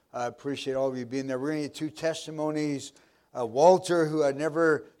I appreciate all of you being there. We're going to get two testimonies. Walter, who I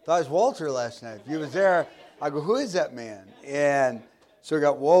never thought was Walter last night. If he was there, I go, who is that man? And so we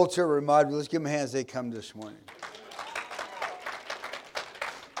got Walter, Ramad. Let's give them a hand as they come this morning.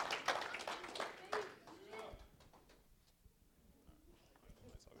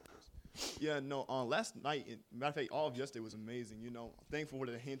 Yeah, no, last night, matter of fact, all of yesterday was amazing. Thankful for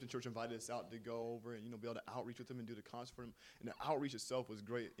the Hampton Church invited us out to go over and, be able to outreach with them and do the concert for them. And the outreach itself was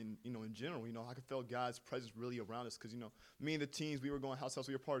great. And, in general, I could feel God's presence really around us because, me and the teams, we were going house.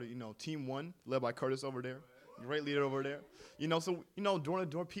 We were part of, Team 1, led by Curtis over there. Great leader over there. So, door to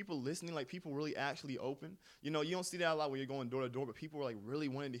door, people listening, like people really actually open. You don't see that a lot when you're going door to door, but people were like really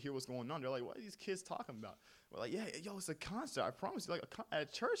wanting to hear what's going on. They're like, what are these kids talking about? We're like, yeah, yo, it's a concert. I promise you, like at a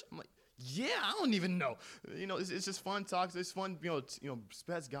church. I'm like, yeah, I don't even know. It's just fun talks. It's fun,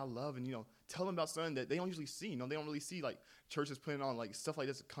 spreads God love and, tell them about something that they don't usually see. They don't really see, like, churches putting on, like, stuff like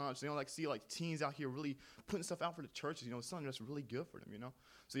this at concerts. They don't, like, see, like, teens out here really putting stuff out for the churches. It's something that's really good for them,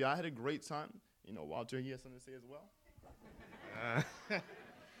 So, yeah, I had a great time. Walter, you had something to say as well?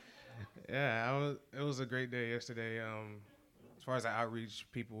 Yeah, it was a great day yesterday. As far as the outreach,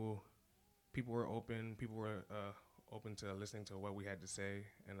 people were open. People were open to listening to what we had to say.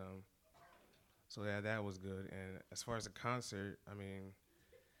 And so, yeah, that was good. And as far as the concert, I mean,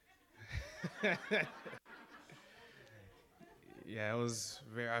 yeah, it was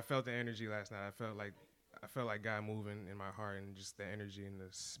I felt the energy last night. I felt like God moving in my heart and just the energy and the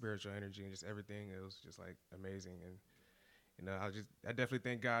spiritual energy and just everything. It was just like amazing. And, I definitely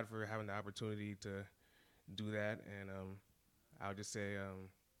thank God for having the opportunity to do that. And I'll just say,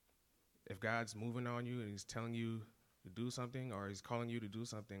 if God's moving on you and he's telling you to do something or he's calling you to do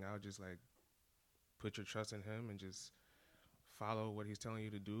something, I'll just like put your trust in him and just follow what he's telling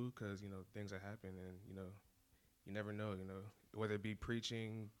you to do because, things that happen and, you never know, whether it be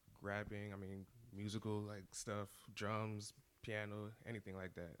preaching, rapping, musical like stuff, drums, piano, anything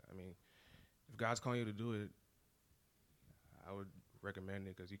like that. If God's calling you to do it, I would recommend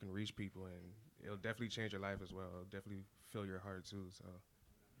it because you can reach people and it'll definitely change your life as well. It'll definitely fill your heart too, so.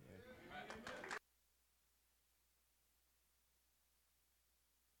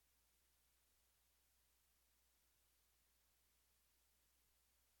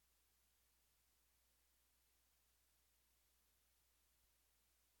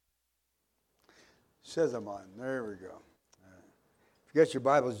 Says I'm on. There we go. If you got your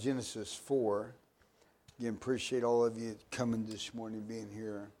Bibles, Genesis 4. Again, appreciate all of you coming this morning, being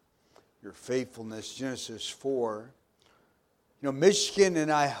here. Your faithfulness, Genesis 4. Michigan and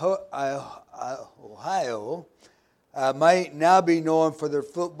Ohio might now be known for their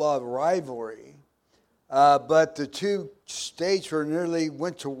football rivalry, but the two states nearly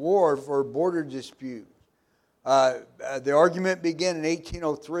went to war for a border dispute. The argument began in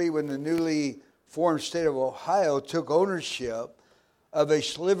 1803 when the newly formed state of Ohio took ownership of a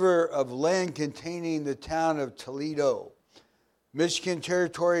sliver of land containing the town of Toledo. Michigan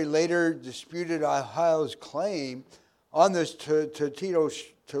territory later disputed Ohio's claim on this Toledo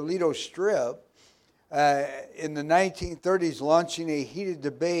Strip in the 1930s, launching a heated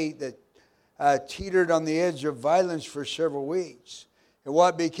debate that teetered on the edge of violence for several weeks. In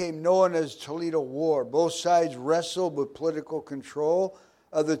what became known as Toledo War, both sides wrestled with political control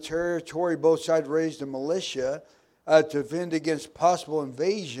of the territory. Both sides raised a militia to defend against possible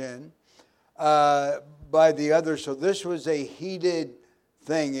invasion by the other. So this was a heated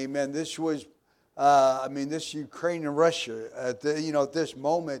thing. Amen. This was, this Ukraine and Russia at this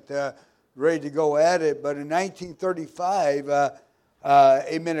moment, ready to go at it. But in 1935,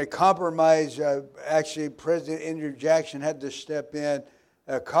 a compromise. Actually, President Andrew Jackson had to step in.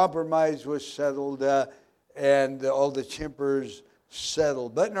 A compromise was settled, and all the tempers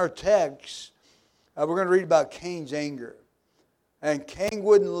settled. But in our text, we're going to read about Cain's anger. And Cain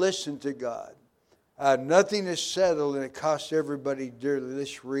wouldn't listen to God. Nothing is settled, and it costs everybody dearly.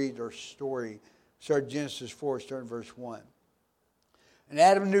 Let's read our story. Start Genesis 4, starting verse 1. And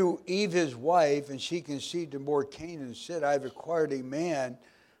Adam knew Eve his wife, and she conceived and bore Cain and said, I have acquired a man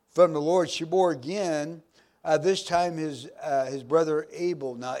from the Lord. She bore again, this time his brother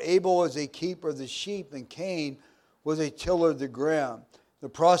Abel. Now Abel was a keeper of the sheep, and Cain was a tiller of the ground. The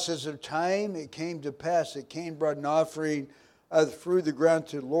process of time, it came to pass that Cain brought an offering of the fruit of the ground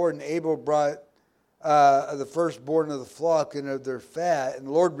to the Lord, and Abel brought the firstborn of the flock and of their fat. And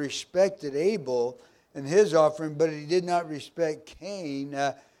the Lord respected Abel and his offering, but he did not respect Cain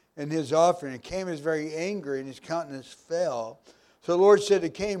and his offering. And Cain was very angry, and his countenance fell. So the Lord said to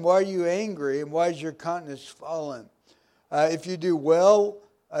Cain, why are you angry, and why is your countenance fallen? If you do well,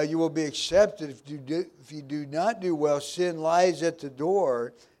 you will be accepted. If you do not do well, sin lies at the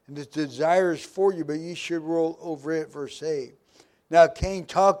door, and its desires for you, but you should rule over it. Verse 8. Now Cain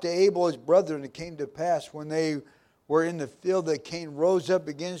talked to Abel his brother, and it came to pass when they were in the field that Cain rose up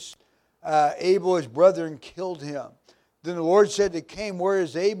against Abel his brother and killed him. Then the Lord said to Cain, where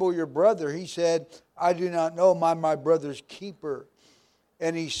is Abel your brother? He said, I do not know, my brother's keeper.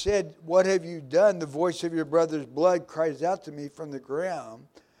 And he said, what have you done? The voice of your brother's blood cries out to me from the ground.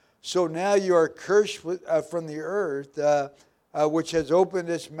 So now you are cursed from the earth, which has opened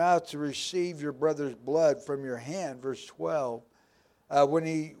its mouth to receive your brother's blood from your hand. Verse 12.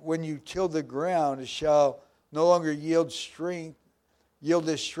 When you till the ground, it shall no longer yield its strength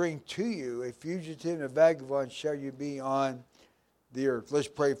to you. A fugitive and a vagabond shall you be on the earth. Let's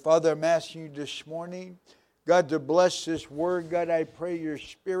pray. Father, I'm asking you this morning, God, to bless this word. God, I pray your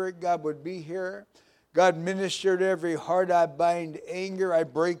Spirit, God, would be here. God, minister to every heart. I bind anger. I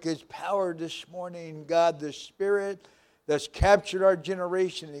break its power this morning. God, the Spirit that's captured our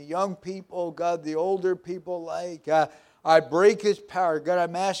generation, the young people, God, the older people like. I break his power. God,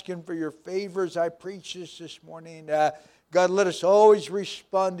 I'm asking for your favors. I preach this morning. God, let us always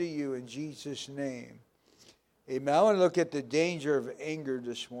respond to you in Jesus' name. Amen. I want to look at the danger of anger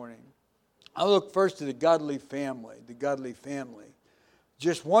this morning. I'll look first to the godly family. The godly family.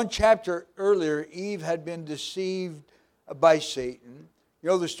 Just one chapter earlier, Eve had been deceived by Satan. You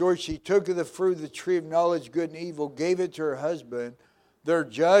know the story. She took of the fruit of the tree of knowledge, good and evil, gave it to her husband. They're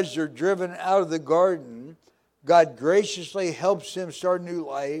judged. They're driven out of the garden. God graciously helps them start a new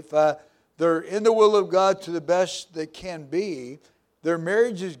life. They're in the will of God to the best they can be. Their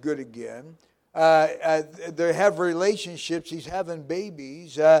marriage is good again. They have relationships. He's having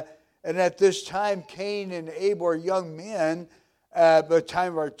babies. And at this time, Cain and Abel are young men. By the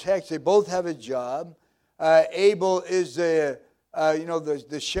time of our text, they both have a job. Abel is the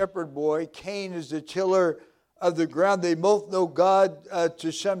shepherd boy. Cain is the tiller of the ground. They both know God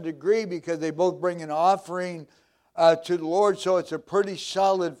to some degree because they both bring an offering to the Lord. So it's a pretty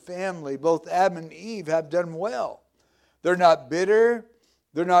solid family. Both Adam and Eve have done well. They're not bitter.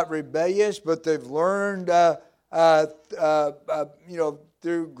 They're not rebellious, but they've learned,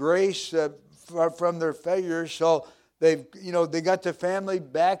 through grace from their failures. So they got the family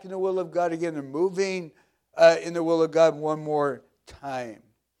back in the will of God again. They're moving in the will of God one more time.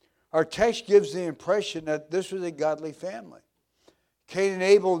 Our text gives the impression that this was a godly family. Cain and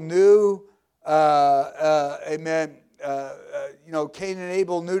Abel knew, Cain and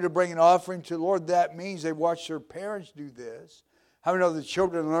Abel knew to bring an offering to the Lord. That means they watched their parents do this. How many know the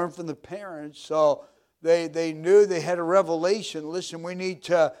children learn from the parents? So they knew, they had a revelation. Listen, we need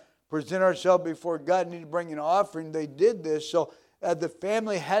to present ourselves before God. We need to bring an offering. They did this. So the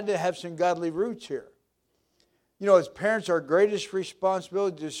family had to have some godly roots here. You know, as parents, our greatest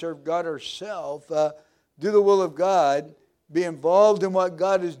responsibility is to serve God ourselves, do the will of God, be involved in what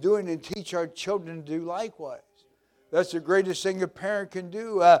God is doing, and teach our children to do likewise. That's the greatest thing a parent can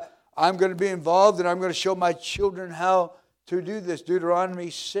do. I'm going to be involved, and I'm going to show my children how to do this.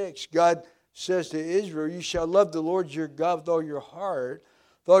 Deuteronomy 6, God says to Israel, you shall love the Lord your God with all your heart,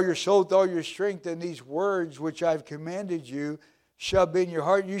 with all your soul, with all your strength, and these words which I've commanded you shall be in your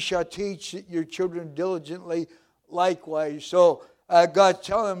heart. You shall teach your children diligently likewise. So God's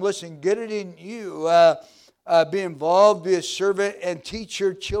telling them, listen, get it in you. Be involved, be a servant, and teach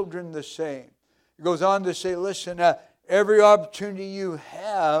your children the same. It goes on to say, listen, every opportunity you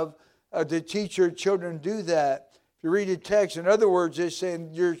have to teach your children, do that. If you read the text, in other words, it's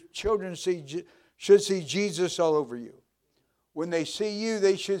saying your children should see Jesus all over you. When they see you,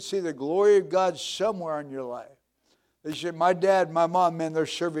 they should see the glory of God somewhere in your life. They should, my dad, my mom, man, they're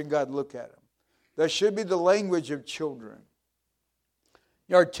serving God. Look at them. That should be the language of children.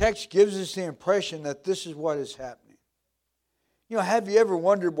 You know, our text gives us the impression that this is what is happening. You know, have you ever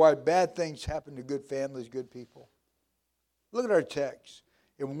wondered why bad things happen to good families, good people? Look at our text.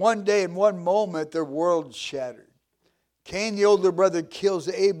 In one day, in one moment, their world shattered. Cain, the older brother, kills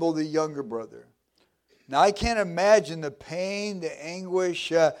Abel, the younger brother. Now, I can't imagine the pain, the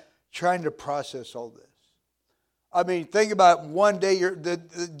anguish, trying to process all this. I mean, think about one day, the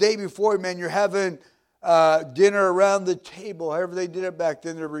day before, man, you're having dinner around the table, however they did it back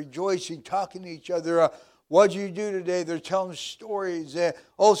then. They're rejoicing, talking to each other. What did you do today? They're telling stories.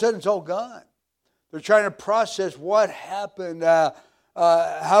 All of a sudden, it's all gone. They're trying to process what happened.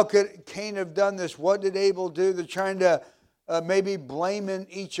 How could Cain have done this? What did Abel do? They're trying to maybe blaming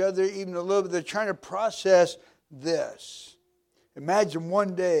each other even a little bit. They're trying to process this. Imagine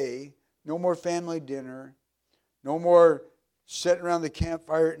one day, no more family dinner. No more sitting around the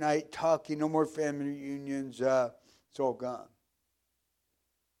campfire at night talking. No more family reunions. It's all gone.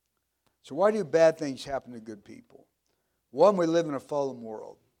 So why do bad things happen to good people? One, we live in a fallen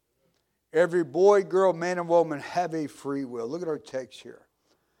world. Every boy, girl, man, and woman have a free will. Look at our text here.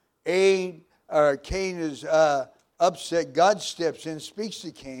 Cain is upset. God steps in, speaks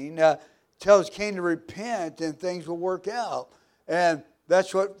to Cain, tells Cain to repent, and things will work out. And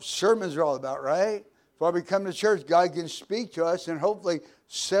that's what sermons are all about, right? Before we come to church, God can speak to us and hopefully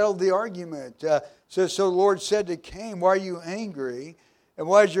settle the argument. So the Lord said to Cain, why are you angry? And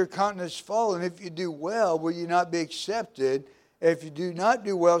why is your countenance fallen? If you do well, will you not be accepted? If you do not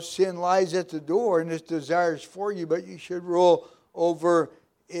do well, sin lies at the door and its desires for you, but you should rule over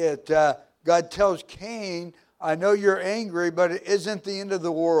it. God tells Cain, I know you're angry, but it isn't the end of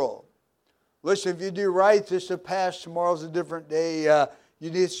the world. Listen, if you do right, this will pass. Tomorrow's a different day. You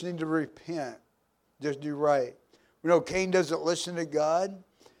just need to repent. Just do right. We know Cain doesn't listen to God,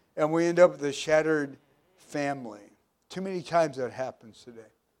 and we end up with a shattered family. Too many times that happens today.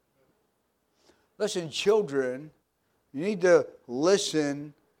 Listen, children, you need to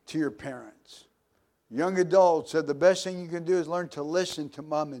listen to your parents. Young adults, the best thing you can do is learn to listen to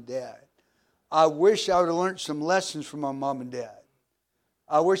mom and dad. I wish I would have learned some lessons from my mom and dad.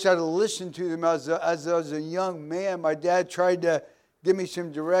 I wish I'd have listened to them as I was a young man. My dad tried to give me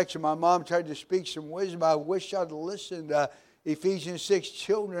some direction. My mom tried to speak some wisdom. I wish I'd have listened. Ephesians 6,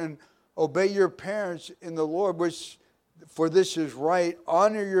 children, obey your parents in the Lord, for this is right.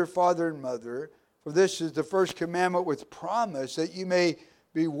 Honor your father and mother, for this is the first commandment with promise, that you may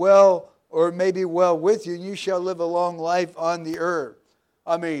be well, or it may be well with you, and you shall live a long life on the earth.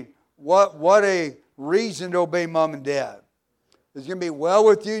 I mean, what a reason to obey mom and dad. It's going to be well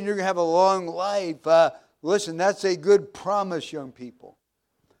with you, and you're going to have a long life. Listen, that's a good promise, young people.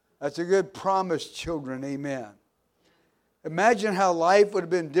 That's a good promise, children. Amen. Imagine how life would have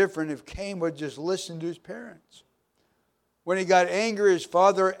been different if Cain would just listen to his parents. When he got angry, his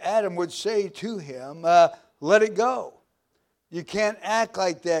father Adam would say to him, let it go. You can't act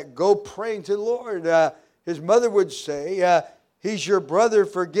like that. Go pray to the Lord. His mother would say, he's your brother,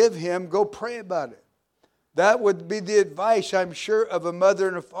 forgive him. Go pray about it. That would be the advice, I'm sure, of a mother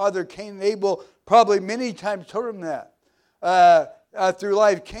and a father. Cain and Abel probably many times told him that. Through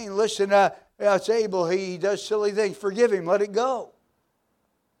life, Cain, listen, it's Abel. He does silly things. Forgive him. Let it go.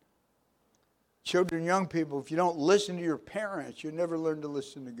 Children, young people, if you don't listen to your parents, you'll never learn to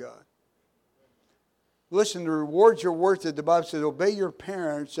listen to God. Listen, the rewards are worth it. The Bible says, obey your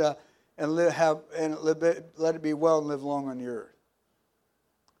parents and let it be well and live long on the earth.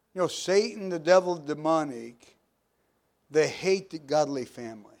 You know, Satan, the devil, the demonic, they hate the godly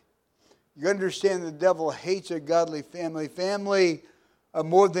family. You understand the devil hates a godly family. Family,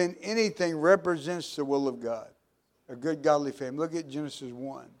 more than anything, represents the will of God. A good godly family. Look at Genesis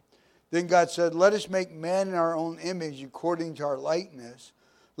 1. Then God said, let us make man in our own image according to our likeness.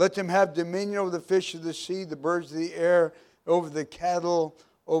 Let them have dominion over the fish of the sea, the birds of the air, over the cattle,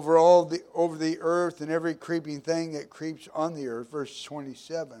 over the earth, and every creeping thing that creeps on the earth. Verse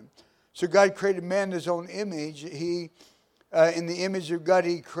 27. So God created man in his own image. In the image of God,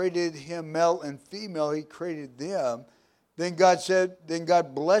 he created him, male and female. He created them. Then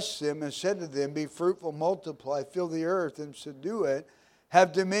God blessed them and said to them, be fruitful, multiply, fill the earth and subdue it.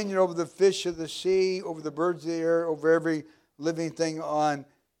 Have dominion over the fish of the sea, over the birds of the air, over every living thing on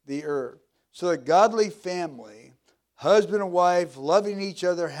the earth. So a godly family, husband and wife, loving each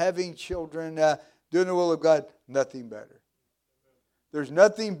other, having children, doing the will of God, nothing better. There's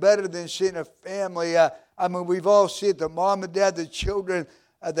nothing better than seeing a family. We've all seen it, the mom and dad, the children,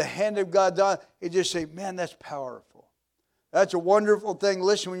 the hand of God on. You just say, man, that's powerful. That's a wonderful thing.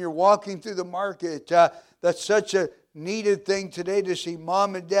 Listen, when you're walking through the market, that's such a needed thing today to see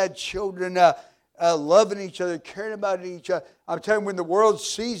mom and dad, children loving each other, caring about each other. I'm telling you, when the world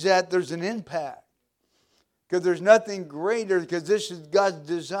sees that, there's an impact. Because there's nothing greater, because this is God's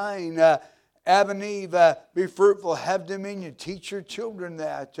design. Adam and Eve, be fruitful, have dominion, teach your children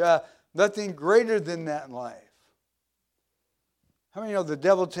that. Nothing greater than that in life. How many know the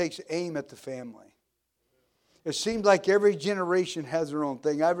devil takes aim at the family? It seems like every generation has their own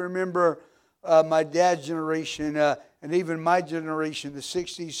thing. I remember my dad's generation and even my generation, the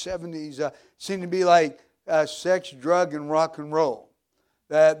 60s, 70s, seemed to be like sex, drug, and rock and roll.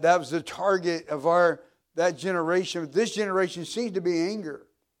 That was the target of that generation. This generation seems to be anger.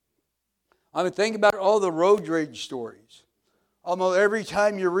 Think about all the road rage stories. Almost every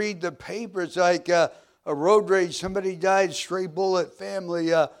time you read the paper, it's like a road rage. Somebody died, stray bullet,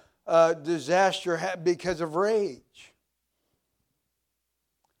 family, disaster because of rage.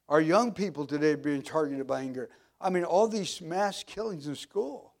 Our young people today are being targeted by anger. All these mass killings in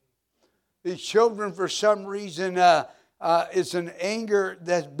school. These children, for some reason, it's an anger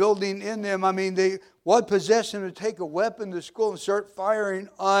that's building in them. What possessed them to take a weapon to school and start firing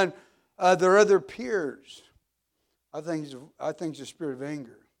on their other peers. I think it's the spirit of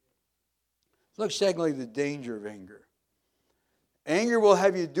anger. Look, secondly, the danger of anger. Anger will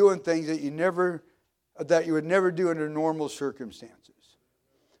have you doing things that you would never do under normal circumstances.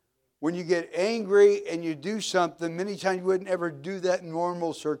 When you get angry and you do something, many times you wouldn't ever do that in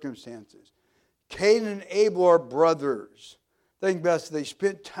normal circumstances. Cain and Abel are brothers. Think about it, they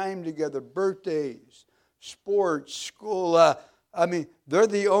spent time together, birthdays, sports, school. They're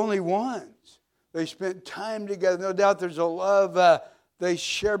the only ones. They spent time together. No doubt there's a love they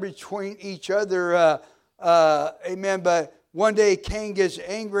share between each other. Amen. But one day Cain gets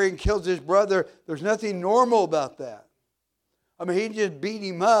angry and kills his brother. There's nothing normal about that. He just beat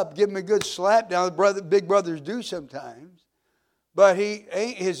him up, give him a good slap down. Big brothers do sometimes. But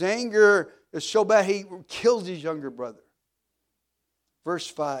his anger is so bad he kills his younger brother. Verse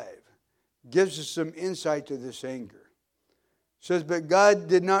 5 gives us some insight to this anger. It says, but God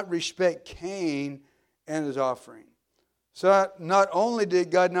did not respect Cain and his offering. So not only did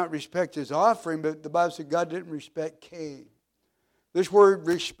God not respect his offering, but the Bible said God didn't respect Cain. This word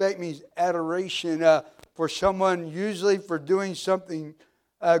respect means adoration for someone, usually for doing something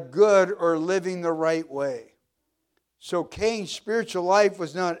good or living the right way. So Cain's spiritual life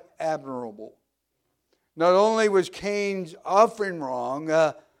was not admirable. Not only was Cain's offering wrong,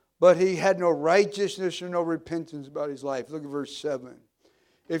 but he had no righteousness or no repentance about his life. Look at verse 7.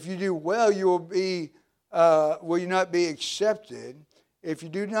 If you do well, you will you not be accepted? If you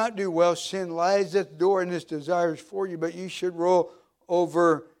do not do well, sin lies at the door and its desires for you, but you should rule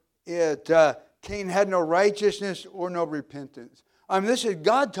over it. Cain had no righteousness or no repentance. This is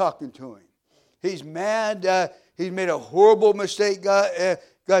God talking to him. He's mad. He's made a horrible mistake.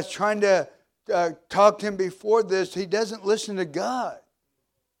 God's trying to talk to him before this. He doesn't listen to God.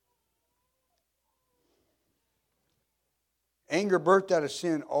 Anger birthed out of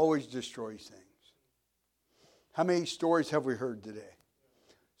sin always destroys things. How many stories have we heard today?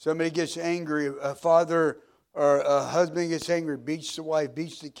 Somebody gets angry, a father or a husband gets angry, beats the wife,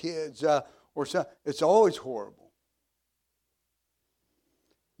 beats the kids, or something. It's always horrible.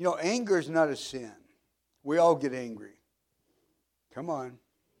 Anger is not a sin. We all get angry. Come on.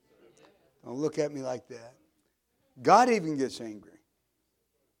 Don't look at me like that. God even gets angry.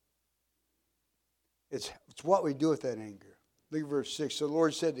 It's what we do with that anger. Look at verse 6. So the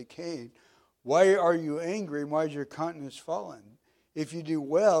Lord said to Cain, why are you angry and why is your countenance fallen? If you do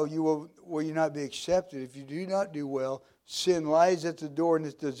well, will you not be accepted? If you do not do well, sin lies at the door and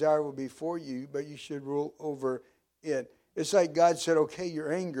its desire will be for you, but you should rule over it. It's like God said, okay,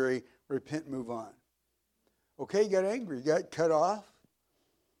 you're angry, repent, move on. Okay, you got angry, you got cut off.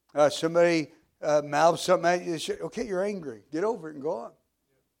 Somebody mouthed something at you. Okay, you're angry. Get over it and go on.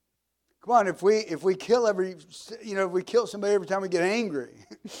 Come on, if we kill somebody every time we get angry,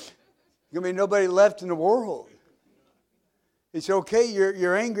 there's gonna be nobody left in the world. It's okay,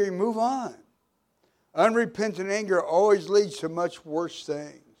 you're angry, move on. Unrepentant anger always leads to much worse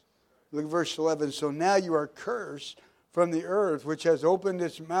things. Look at verse 11. So now you are cursed from the earth, which has opened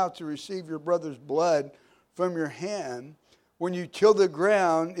its mouth to receive your brother's blood from your hand. When you till the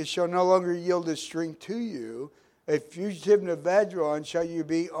ground, it shall no longer yield its strength to you. A fugitive and a vagabond shall you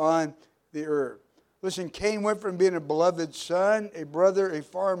be on the earth. Listen, Cain went from being a beloved son, a brother, a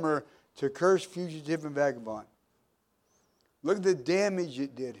farmer, to cursed, fugitive, and vagabond. Look at the damage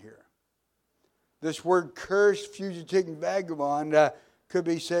it did here. This word cursed, fugitive, and vagabond could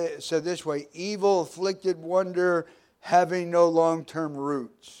be said this way: evil, afflicted, wonder, having no long-term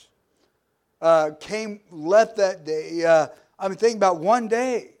roots. Cain left that day. Think about one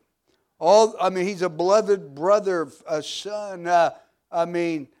day. He's a beloved brother, a son. Got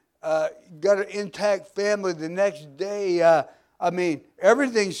an intact family. The next day,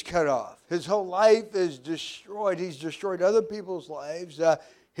 everything's cut off. His whole life is destroyed. He's destroyed other people's lives.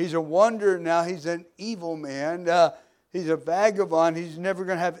 He's a wanderer now. He's an evil man. He's a vagabond. He's never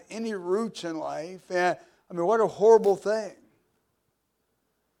going to have any roots in life. What a horrible thing.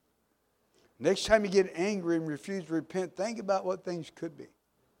 Next time you get angry and refuse to repent, think about what things could be.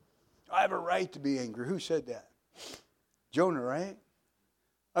 I have a right to be angry. Who said that? Jonah, right?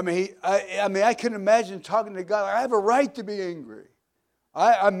 I couldn't imagine talking to God. I have a right to be angry.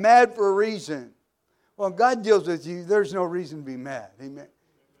 I'm mad for a reason. Well, when God deals with you, there's no reason to be mad. Amen.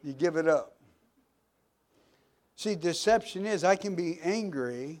 You give it up. See, deception is I can be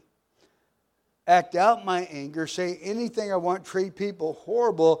angry, act out my anger, say anything I want, treat people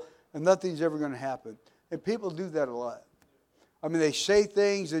horrible, and nothing's ever going to happen. And people do that a lot. They say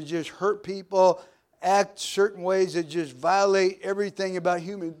things that just hurt people, act certain ways that just violate everything about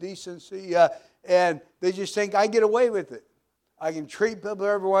human decency, and they just think, I get away with it. I can treat people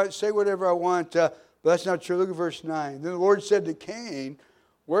however I want, say whatever I want, but that's not true. Look at verse 9. Then the Lord said to Cain,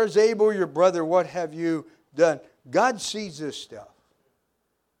 where's Abel, your brother? What have you done? God sees this stuff.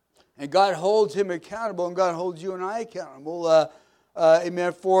 And God holds him accountable, and God holds you and I accountable,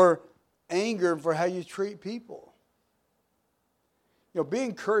 amen, for anger and for how you treat people. You know, be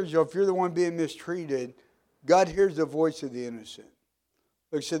encouraged, though, if you're the one being mistreated, God hears the voice of the innocent.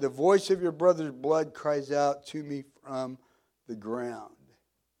 Like I said, the voice of your brother's blood cries out to me from the ground.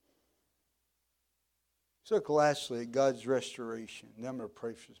 So look lastly at God's restoration. Then I'm going to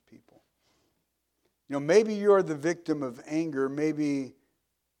pray for his people. You know, maybe you're the victim of anger. Maybe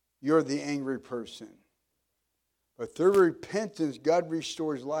you're the angry person. But through repentance, God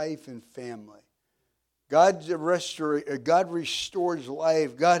restores life and family. God restores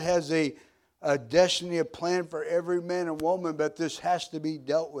life. God has a destiny, a plan for every man and woman, but this has to be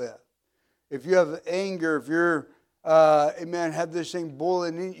dealt with. If you have anger, if you're, have this thing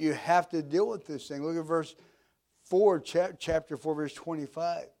boiling in you have to deal with this thing. Look at verse 4, chapter 4, verse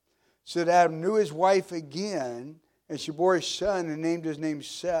 25. It said, Adam knew his wife again, and she bore a son and named his name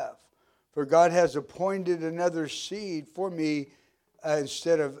Seth. For God has appointed another seed for me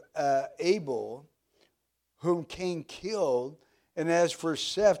instead of Abel, whom Cain killed. And as for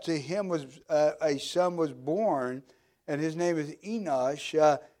Seth, to him was a son was born, and his name is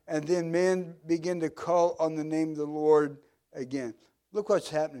Enosh. And then men begin to call on the name of the Lord again. Look what's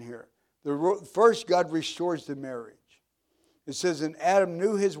happening here. First, God restores the marriage. It says, and Adam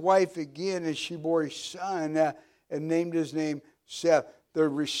knew his wife again, and she bore a son and named his name Seth. They're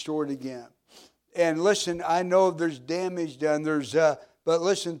restored again. And listen, I know there's damage done. But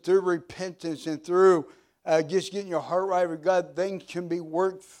listen, through repentance and through just getting your heart right with God, things can be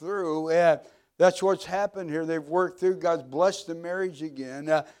worked through. And that's what's happened here. They've worked through. God's blessed the marriage again.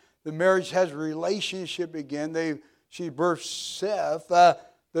 The marriage has a relationship again. She birthed Seth.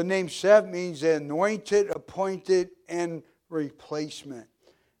 The name Seth means anointed, appointed, and replacement.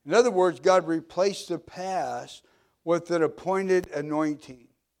 In other words, God replaced the past with an appointed anointing.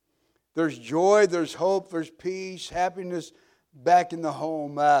 There's joy, there's hope, there's peace, happiness back in the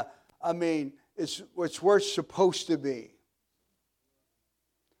home. It's where it's supposed to be.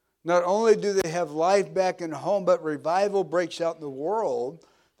 Not only do they have life back in home, but revival breaks out in the world.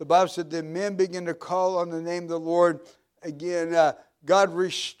 The Bible said that men begin to call on the name of the Lord again. God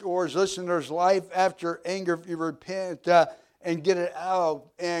restores. Listen, there's life after anger if you repent and get it out.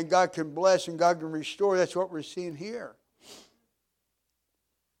 And God can bless and God can restore. That's what we're seeing here.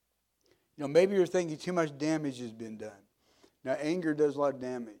 You know, maybe you're thinking too much damage has been done. Now, anger does a lot of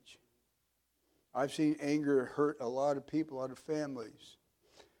damage. I've seen anger hurt a lot of people, a lot of families.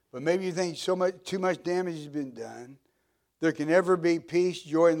 But maybe you think too much damage has been done. There can never be peace,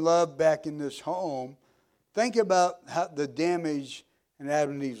 joy, and love back in this home. Think about how the damage in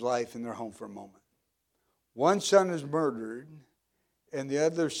Adam and Eve's life in their home for a moment. One son is murdered, and the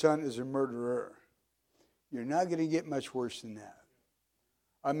other son is a murderer. You're not going to get much worse than that.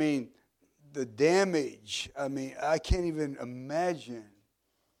 I mean, the damage, I can't even imagine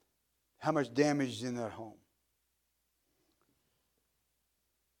how much damage is in that home.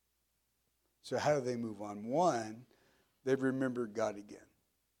 So how do they move on? One, they've remembered God again.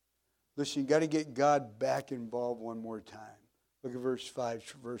 Listen, you got to get God back involved one more time. Look at verse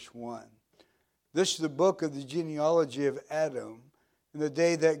 5, verse 1. This is the book of the genealogy of Adam. In the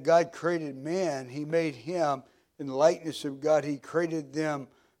day that God created man, he made him in the likeness of God. He created them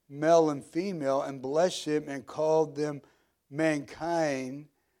male and female and blessed them and called them mankind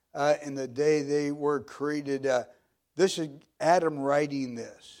in the day they were created. This is Adam writing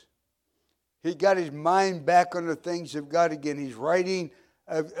this. He got his mind back on the things of God again. He's writing,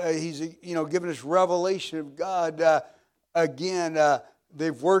 he's giving us revelation of God again.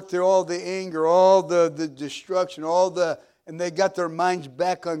 They've worked through all the anger, all the destruction, and they got their minds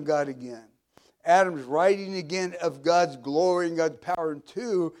back on God again. Adam's writing again of God's glory and God's power. And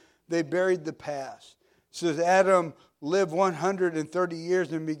two, they buried the past. It says Adam lived 130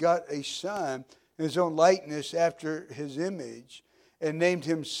 years and begot a son in his own likeness after his image and named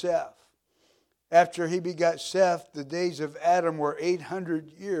him Seth. After he begot Seth, the days of Adam were 800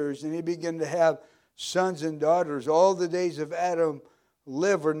 years, and he began to have sons and daughters. All the days of Adam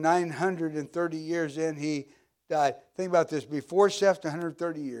lived were 930 years, and he died. Think about this. Before Seth,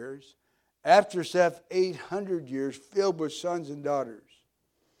 130 years. After Seth, 800 years, filled with sons and daughters.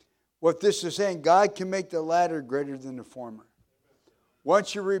 What this is saying, God can make the latter greater than the former.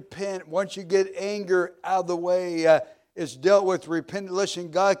 Once you repent, once you get anger out of the way, it's dealt with. Repent.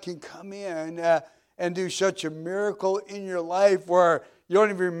 Listen, God can come in and do such a miracle in your life where you don't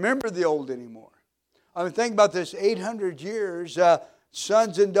even remember the old anymore. I mean, think about this, 800 years,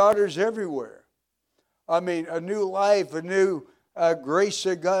 sons and daughters everywhere. I mean, a new life, a new grace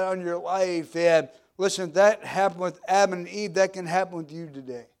of God on your life. And listen, that happened with Adam and Eve. That can happen with you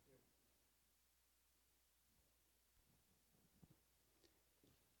today.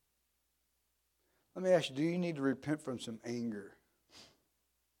 Let me ask you, do you need to repent from some anger?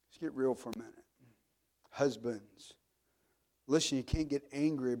 Let's get real for a minute. Husbands, listen, you can't get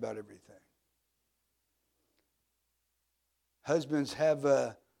angry about everything. Husbands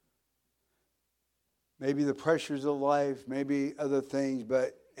have maybe the pressures of life, maybe other things,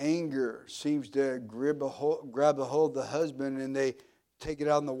 but anger seems to grab a hold of the husband, and they take it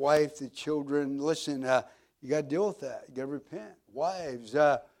out on the wife, the children. Listen, you got to deal with that. You got to repent. Wives,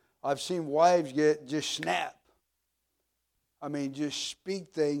 I've seen wives just snap. I mean, just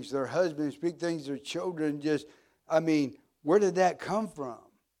speak things to their husbands, speak things to their children. Where did that come from?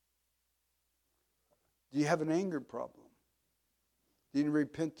 Do you have an anger problem? Do you need to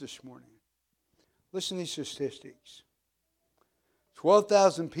repent this morning? Listen to these statistics.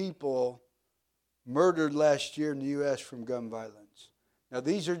 12,000 people murdered last year in the U.S. from gun violence. Now,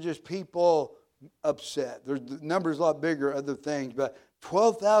 these are just people upset. The number's a lot bigger, other things, but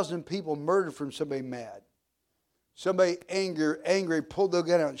 12,000 people murdered from somebody mad. Somebody angry, pulled their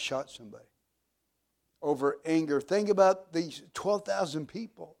gun out and shot somebody over anger. Think about these 12,000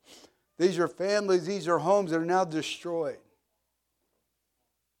 people. These are families, these are homes that are now destroyed.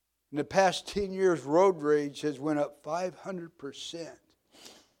 In the past 10 years, road rage has went up 500%.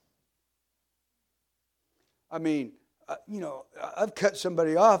 I mean, I've cut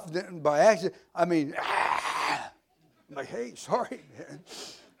somebody off by accident. I'm like, hey, sorry, man.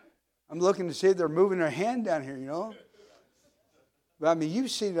 I'm looking to see if they're moving their hand down here, But you've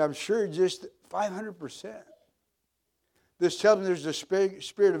seen it, I'm sure, just 500%. This tells me there's a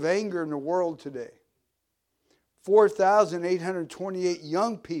spirit of anger in the world today. 4,828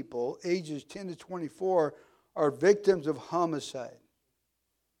 young people, ages 10 to 24, are victims of homicide.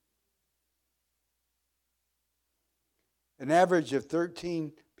 An average of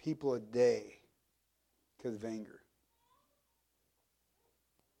 13 people a day because of anger.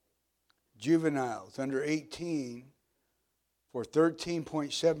 Juveniles under 18 for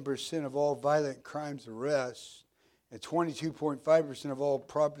 13.7% of all violent crimes arrests and 22.5% of all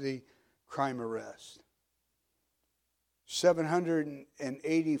property crime arrests.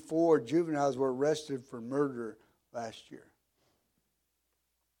 784 juveniles were arrested for murder last year.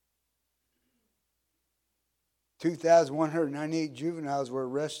 2,198 juveniles were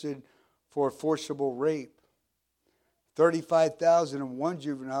arrested for forcible rape. 35,001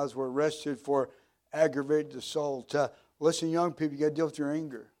 juveniles were arrested for aggravated assault. Listen, young people, you got to deal with your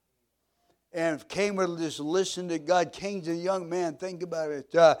anger. And if Cain would just listen to God, Cain's a young man, think about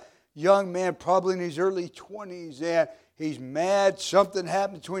it. Young man, probably in his early 20s, and he's mad. Something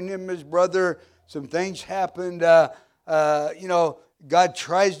happened between him and his brother. Some things happened. God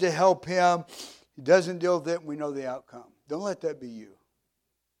tries to help him. He doesn't deal with it, and we know the outcome. Don't let that be you.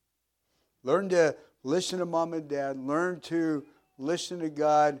 Learn to listen to mom and dad. Learn to listen to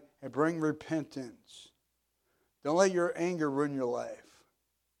God and bring repentance. Don't let your anger ruin your life.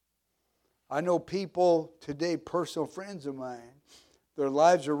 I know people today, personal friends of mine, their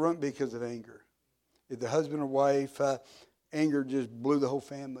lives are ruined because of anger. If the husband or wife, anger just blew the whole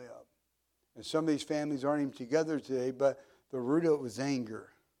family up. And some of these families aren't even together today, but the root of it was anger.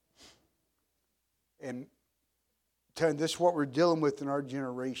 And this is what we're dealing with in our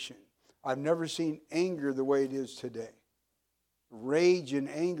generation. I've never seen anger the way it is today. Rage and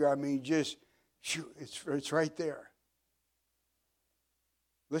anger, it's right there.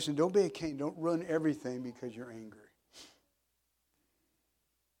 Listen, don't be a Cain. Don't ruin everything because you're angry.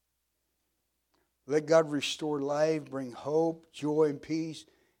 Let God restore life, bring hope, joy, and peace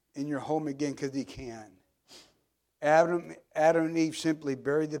in your home again because He can. Adam and Eve simply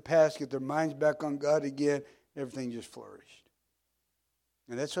buried the past, get their minds back on God again, and everything just flourished.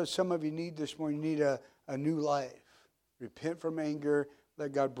 And that's what some of you need this morning. You need a new life. Repent from anger.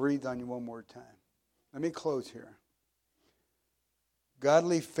 Let God breathe on you one more time. Let me close here.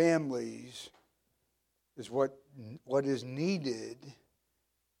 Godly families is what is needed.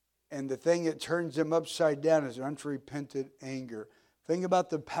 And the thing that turns them upside down is unrepentant anger. Think about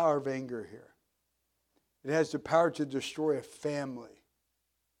the power of anger here. It has the power to destroy a family.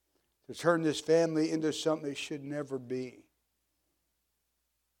 To turn this family into something it should never be.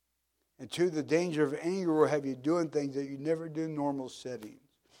 And two, the danger of anger will have you doing things that you never do in normal settings.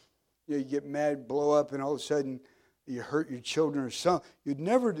 You get mad, blow up, and all of a sudden you hurt your children or something. You'd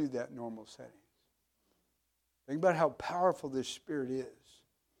never do that in normal settings. Think about how powerful this spirit is.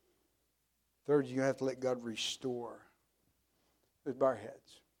 Third, you have to let God restore. Let's bow our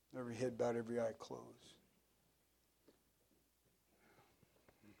heads. Every head bowed, every eye closed.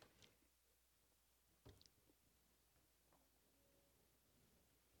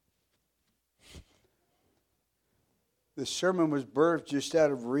 The sermon was birthed just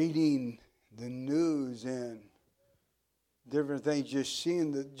out of reading the news and different things, just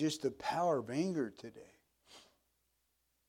seeing just the power of anger today.